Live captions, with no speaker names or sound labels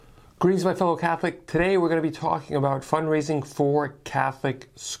Greetings, my fellow Catholic. Today we're going to be talking about fundraising for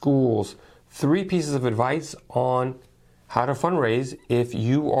Catholic schools. 3 pieces of advice on how to fundraise if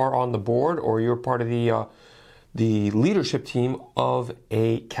you are on the board or you're part of the leadership team of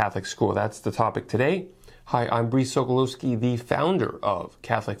a Catholic school. That's the topic today. Hi, I'm Bree Sokolowski, the founder of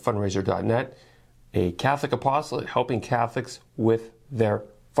CatholicFundraiser.net, a Catholic apostolate helping Catholics with their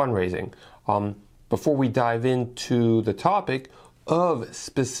fundraising. Before we dive into the topic of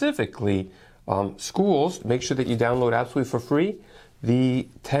specifically schools, make sure that you download absolutely for free the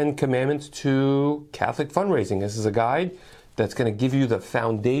 10 Commandments to Catholic Fundraising. This is a guide that's going to give you the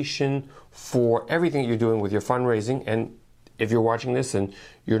foundation for everything that you're doing with your fundraising. And if you're watching this and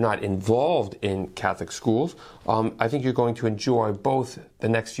you're not involved in Catholic schools, I think you're going to enjoy both the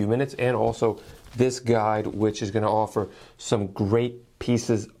next few minutes and also this guide, which is going to offer some great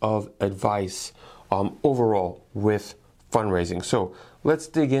pieces of advice overall with fundraising. So let's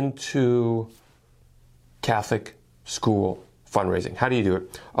dig into Catholic school fundraising. How do you do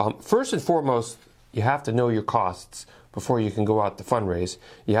it? First and foremost, you have to know your costs before you can go out to fundraise.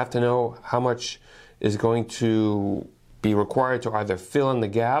 You have to know how much is going to be required to either fill in the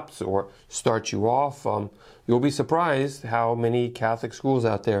gaps or start you off. You'll be surprised how many Catholic schools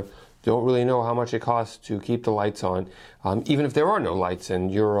out there don't really know how much it costs to keep the lights on, even if there are no lights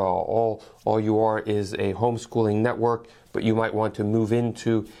and you're all you are is a homeschooling network. But you might want to move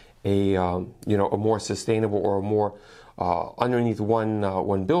into a a more sustainable or a more underneath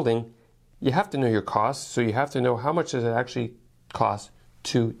one building. You have to know your costs, so you have to know how much does it actually cost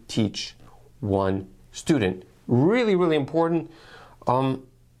to teach one student. Really, really important.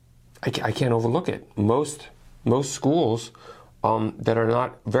 I can't overlook it. Most schools that are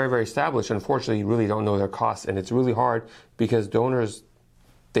not very, very established, unfortunately, really don't know their costs, and it's really hard because donors,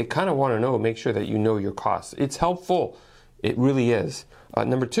 they kind of want to know, make sure that you know your costs. It's helpful. It really is.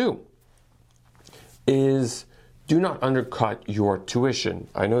 Number 2 is do not undercut your tuition.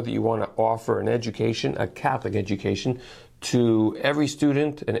 I know that you want to offer an education, a Catholic education, to every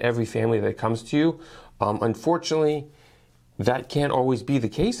student and every family that comes to you. Unfortunately, that can't always be the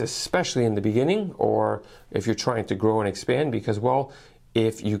case, especially in the beginning or if you're trying to grow and expand because, well,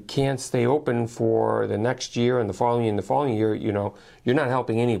 if you can't stay open for the next year and the following year, you're not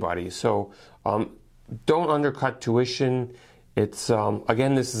helping anybody. So don't undercut tuition. It's,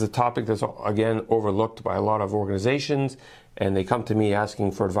 again, this is a topic that's, again, overlooked by a lot of organizations, and they come to me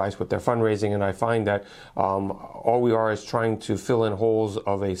asking for advice with their fundraising, and I find that all we are is trying to fill in holes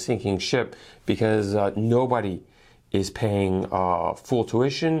of a sinking ship because nobody is paying full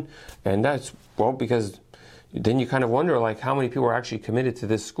tuition, and that's, well, because then you kind of wonder, like, how many people are actually committed to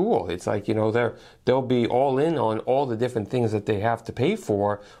this school? It's like, they'll be all in on all the different things that they have to pay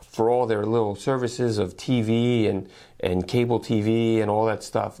for all their little services of TV and cable TV and all that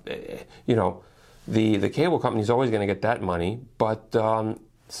stuff. The cable company is always going to get that money, but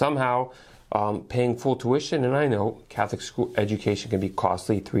somehow paying full tuition, and I know Catholic school education can be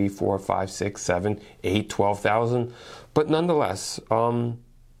costly, 3, 4, 5, 6, 7, 8, 12,000, but nonetheless,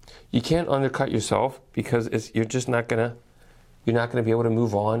 you can't undercut yourself because you're not gonna be able to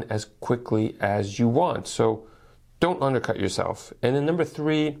move on as quickly as you want. So don't undercut yourself. And then number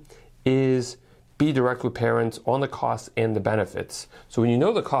 3 is be direct with parents on the costs and the benefits. So when you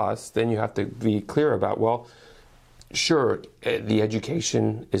know the costs, then you have to be clear about, well, sure, the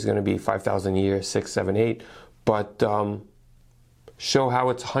education is going to be $5,000 a year, 6, 7, 8, but show how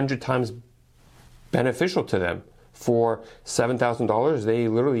it's 100 times beneficial to them. For $7,000, they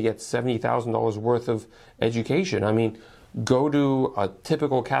literally get $70,000 worth of education. I mean, go to a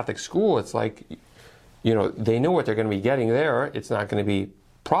typical Catholic school. It's like, they know what they're going to be getting there. It's not going to be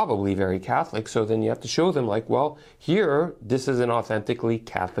probably very Catholic. So then you have to show them, like, well, here, this is an authentically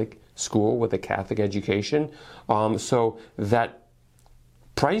Catholic school with a Catholic education. So that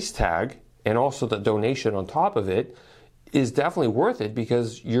price tag and also the donation on top of it is definitely worth it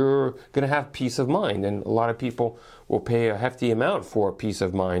because you're going to have peace of mind. And a lot of people will pay a hefty amount for peace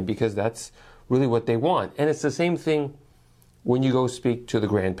of mind because that's really what they want. And it's the same thing when you go speak to the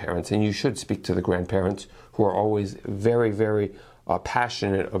grandparents, and you should speak to the grandparents who are always very, very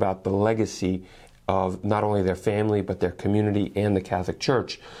passionate about the legacy of not only their family, but their community and the Catholic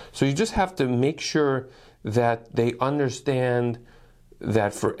Church. So you just have to make sure that they understand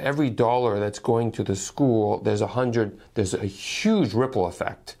that for every dollar that's going to the school, there's a huge ripple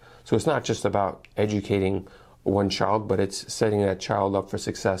effect. So it's not just about educating one child, but it's setting that child up for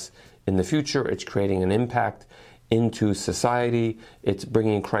success in the future. It's creating an impact into society. It's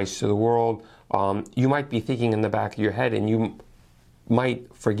bringing Christ to the world. You might be thinking in the back of your head, and you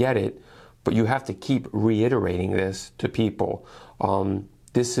might forget it, but you have to keep reiterating this to people.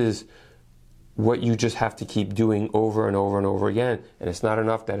 This is what you just have to keep doing over and over and over again. And it's not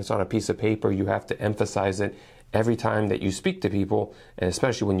enough that it's on a piece of paper. You have to emphasize it every time that you speak to people, and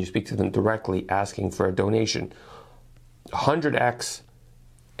especially when you speak to them directly asking for a donation. 100x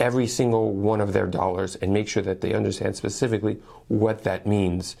every single one of their dollars and make sure that they understand specifically what that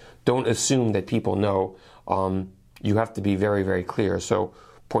means. Don't assume that people know. You have to be very, very clear. So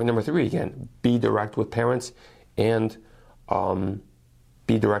point number 3, again, be direct with parents and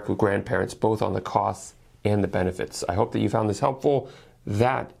be direct with grandparents, both on the costs and the benefits. I hope that you found this helpful.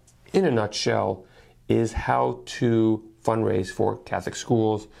 That, in a nutshell, is how to fundraise for Catholic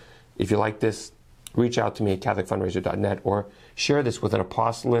schools. If you like this, reach out to me at catholicfundraiser.net or share this with an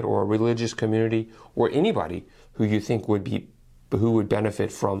apostolate or a religious community or anybody who you think who would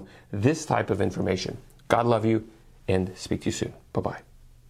benefit from this type of information. God love you, and speak to you soon. Bye-bye.